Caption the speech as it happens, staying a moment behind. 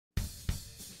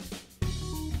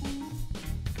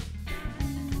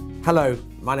Hello,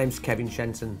 my name's Kevin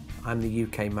Shenton. I'm the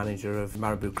UK manager of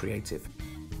Marabou Creative.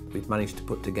 We've managed to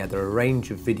put together a range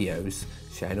of videos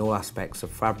showing all aspects of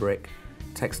fabric,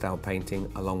 textile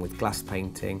painting, along with glass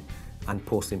painting and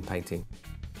porcelain painting.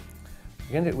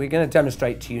 We're going to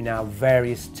demonstrate to you now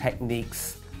various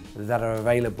techniques that are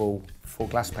available for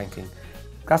glass painting.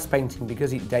 Glass painting,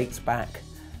 because it dates back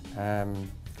a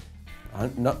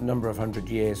number of hundred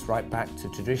years, right back to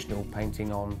traditional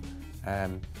painting on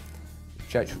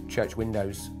church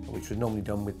windows, which was normally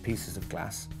done with pieces of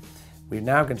glass. We're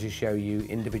now going to show you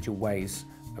individual ways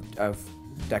of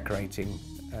decorating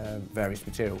various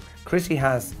material. Chrissy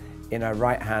has in her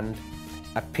right hand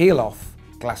a peel-off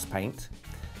glass paint.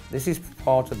 This is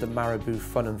part of the Marabou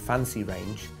Fun and Fancy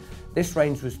range. This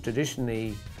range was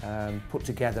traditionally put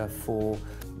together for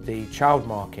the child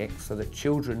market so that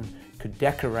children could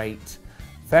decorate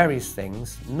various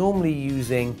things, normally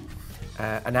using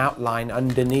an outline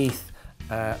underneath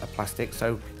a plastic.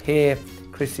 So here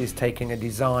Chrissy is taking a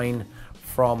design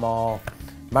from our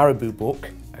Marabou book,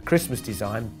 a Christmas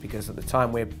design, because at the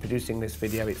time we're producing this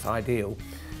video it's ideal,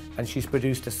 and she's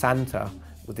produced a Santa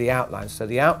with the outline. So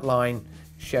the outline,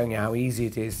 showing you how easy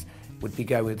it is, would be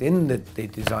go within the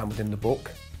design within the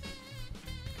book.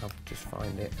 I'll just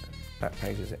find it, back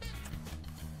page is it.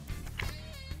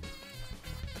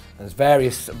 There's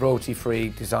various royalty-free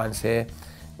designs here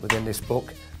within this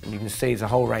book, and you can see there's a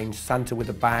whole range: Santa with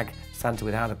a bag, Santa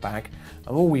without a bag.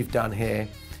 And all we've done here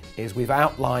is we've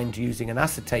outlined using an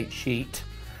acetate sheet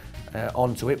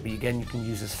onto it, but again you can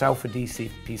use a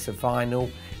self-adhesive piece of vinyl,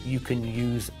 you can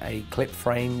use a clip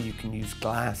frame, you can use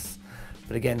glass.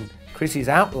 But again, Chrissy's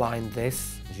outlined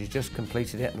this, she's just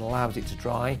completed it and allows it to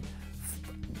dry.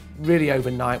 Really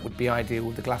overnight would be ideal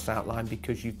with the glass outline,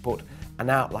 because you've put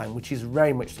an outline which is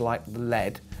very much like the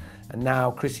lead. And now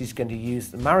Chrissy's going to use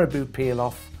the Marabou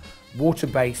peel-off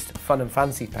water-based Fun and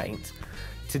Fancy paint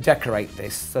to decorate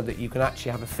this so that you can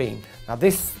actually have a theme. Now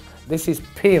this is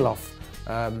peel-off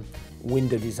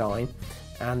window design,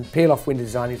 and peel-off window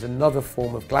design is another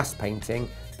form of glass painting,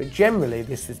 but generally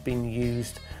this has been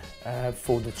used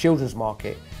for the children's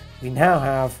market. We now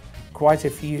have quite a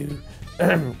few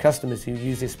customers who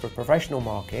use this for professional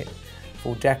market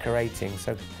for decorating.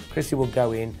 So Chrissy will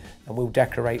go in and we'll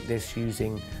decorate this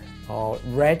using our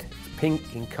red,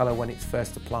 pink in colour when it's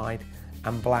first applied,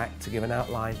 and black to give an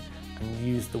outline, and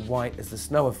use the white as the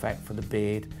snow effect for the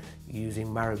beard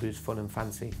using Marabou's Fun and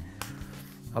Fancy.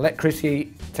 I'll let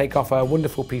Chrissy take off a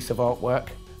wonderful piece of artwork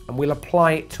and we'll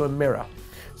apply it to a mirror.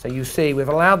 So you see we've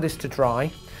allowed this to dry.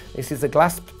 This is a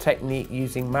glass technique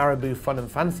using Marabou Fun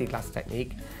and Fancy glass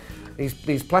technique.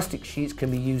 These plastic sheets can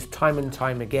be used time and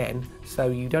time again, so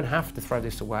you don't have to throw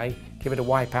this away. Give it a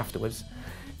wipe afterwards.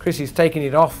 Chrissy's taking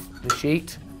it off the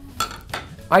sheet,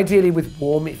 ideally with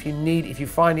warm. If you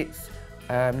find it's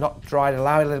not dried,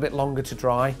 allow it a little bit longer to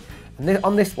dry. And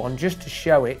on this one, just to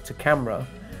show it to camera,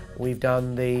 we've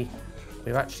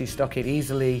actually stuck it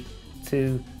easily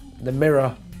to the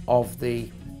mirror of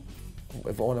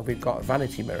we've got a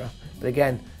vanity mirror. But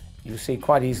again, you'll see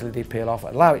quite easily they peel off,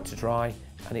 allow it to dry,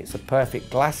 and it's a perfect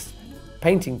glass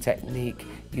painting technique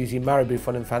using Marabou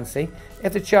Fun and Fancy.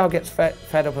 If the child gets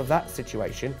fed up of that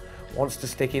situation, wants to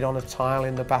stick it on a tile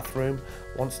in the bathroom,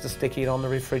 wants to stick it on the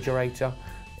refrigerator,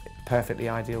 perfectly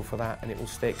ideal for that, and it will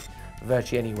stick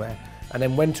virtually anywhere. And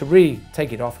then when to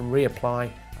take it off and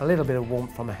reapply, a little bit of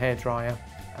warmth from a hairdryer,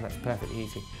 and that's perfectly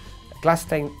easy. Glass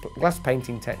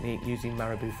painting technique using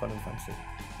Marabou Fun and Fancy.